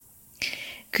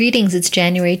Greetings, it's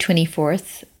January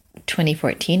 24th,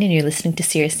 2014, and you're listening to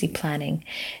Seriously Planning.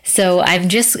 So I've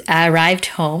just arrived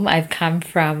home. I've come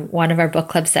from one of our book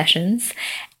club sessions,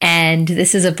 and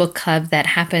this is a book club that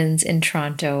happens in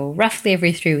Toronto roughly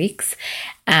every 3 weeks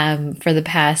for the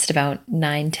past about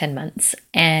 9-10 months,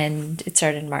 and it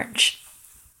started in March.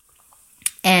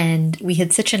 And we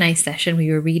had such a nice session.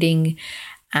 We were reading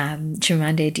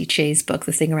Chimamanda Adichie's book,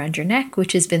 The Thing Around Your Neck,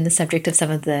 which has been the subject of some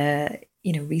of the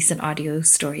recent audio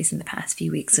stories in the past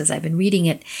few weeks as I've been reading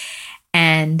it.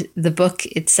 And the book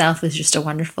itself is just a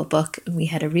wonderful book. We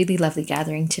had a really lovely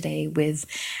gathering today with,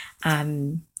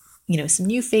 some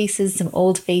new faces, some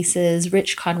old faces,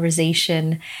 rich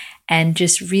conversation, and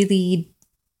just really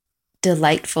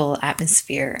delightful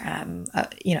atmosphere.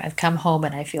 I've come home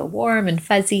and I feel warm and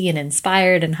fuzzy and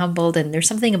inspired and humbled. And there's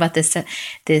something about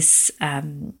this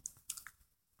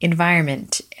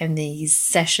environment and these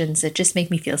sessions that just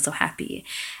make me feel so happy.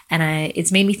 And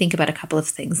it's made me think about a couple of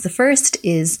things. The first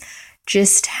is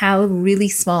just how really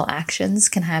small actions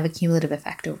can have a cumulative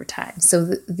effect over time.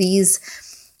 So these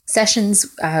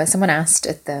sessions, someone asked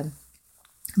at the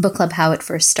book club how it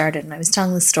first started, and I was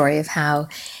telling the story of how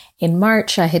in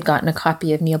March I had gotten a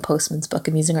copy of Neil Postman's book,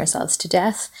 Amusing Ourselves to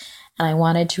Death, and I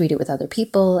wanted to read it with other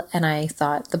people, and I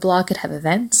thought the blog could have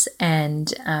events,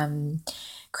 and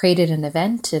created an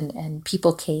event, and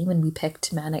people came, and we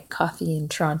picked Manic Coffee in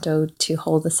Toronto to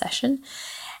hold the session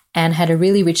and had a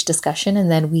really rich discussion. And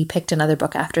then we picked another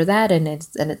book after that, and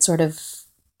it sort of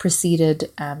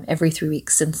proceeded every 3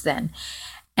 weeks since then.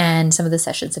 And some of the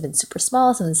sessions have been super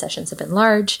small, some of the sessions have been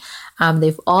large.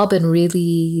 They've all been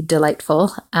really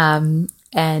delightful.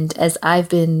 And as I've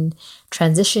been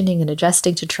transitioning and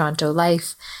adjusting to Toronto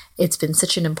life, it's been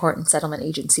such an important settlement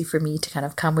agency for me to kind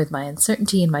of come with my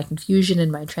uncertainty and my confusion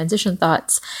and my transition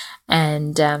thoughts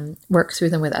and work through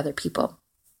them with other people.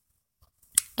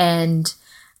 And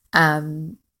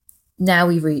now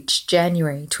we've reached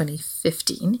January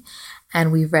 2015,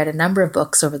 and we've read a number of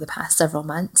books over the past several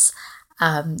months.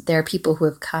 There are people who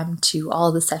have come to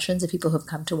all the sessions, and people who have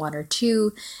come to one or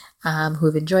two, who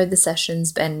have enjoyed the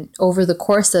sessions. And over the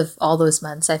course of all those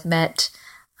months, I've met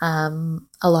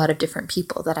a lot of different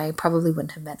people that I probably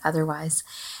wouldn't have met otherwise.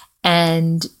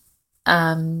 And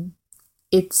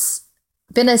it's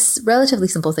been a relatively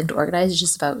simple thing to organize. It's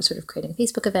just about sort of creating a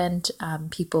Facebook event,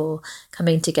 people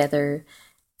coming together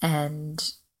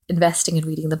and investing in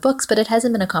reading the books, but it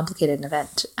hasn't been a complicated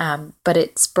event. But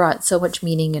it's brought so much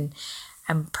meaning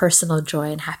and personal joy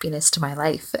and happiness to my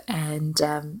life. And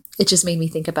it just made me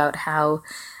think about how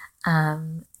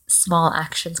small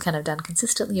actions kind of done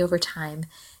consistently over time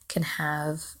can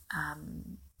have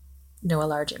a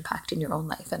large impact in your own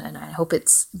life. And I hope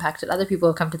it's impacted other people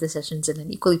who come to the sessions in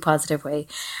an equally positive way.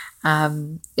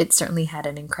 It certainly had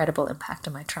an incredible impact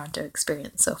on my Toronto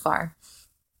experience so far.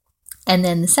 And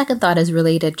then the second thought is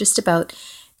related just about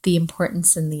the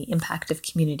importance and the impact of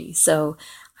community. So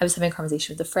I was having a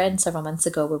conversation with a friend several months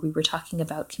ago where we were talking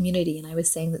about community, and I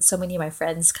was saying that so many of my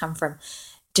friends come from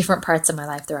different parts of my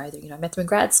life. They're either, I met them in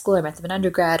grad school, I met them in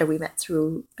undergrad, or we met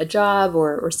through a job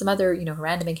or some other,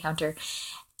 random encounter.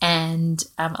 And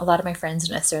a lot of my friends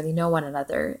don't necessarily know one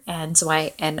another. And so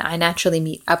I naturally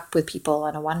meet up with people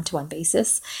on a one-to-one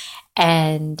basis.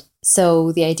 And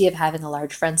so the idea of having a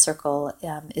large friend circle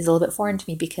is a little bit foreign to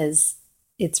me because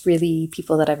it's really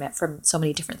people that I met from so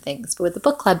many different things. But with the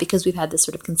book club, because we've had this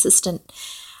sort of consistent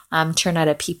turnout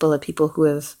of people who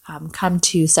have come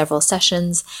to several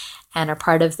sessions and are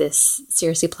part of this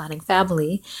Seriously Planning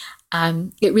family,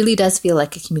 it really does feel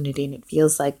like a community, and it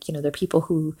feels like, there are people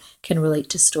who can relate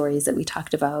to stories that we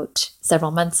talked about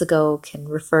several months ago, can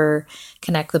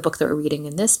connect the book that we're reading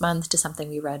in this month to something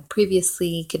we read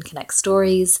previously, can connect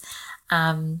stories.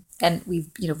 And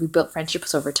we've built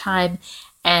friendships over time.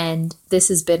 And this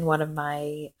has been one of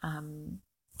my kind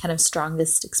of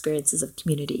strongest experiences of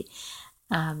community.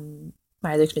 My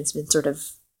other experience has been sort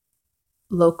of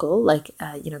local, like,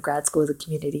 grad school was a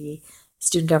community,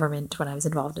 student government when I was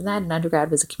involved in that, and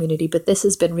undergrad was a community. But this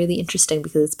has been really interesting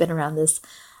because it's been around this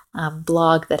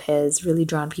blog that has really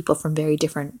drawn people from very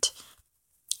different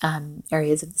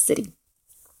areas of the city.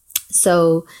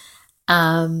 So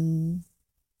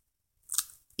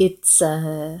it's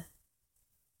I'm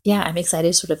excited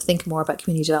to sort of think more about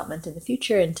community development in the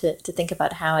future and to think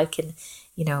about how I can,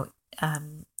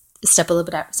 step a little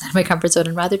bit outside of my comfort zone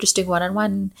and rather just doing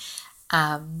one-on-one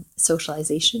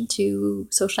socialization to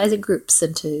socialize in groups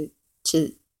and to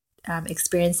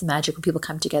experience the magic when people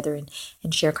come together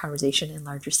and share conversation in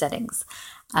larger settings.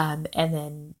 And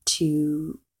then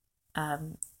to,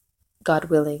 God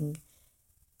willing,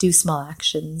 do small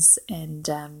actions and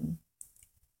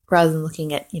rather than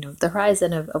looking at, the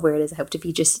horizon of where it is I hope to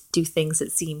be, just do things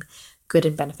that seem good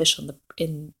and beneficial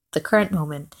in the current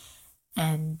moment,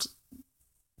 and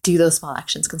do those small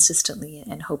actions consistently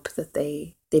and hope that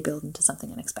they build into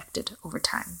something unexpected over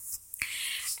time.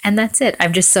 And that's it.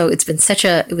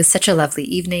 It was such a lovely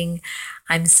evening.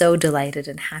 I'm so delighted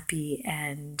and happy,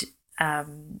 and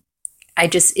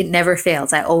it never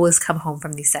fails. I always come home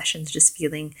from these sessions just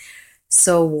feeling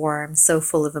so warm, so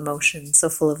full of emotion, so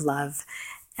full of love.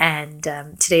 And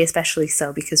today especially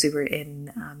so, because we were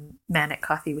in Manic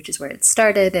Coffee, which is where it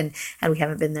started, and we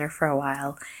haven't been there for a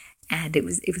while. And it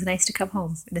was nice to come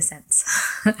home, in a sense.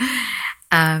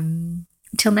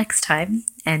 Till next time,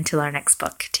 and till our next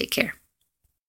book. Take care.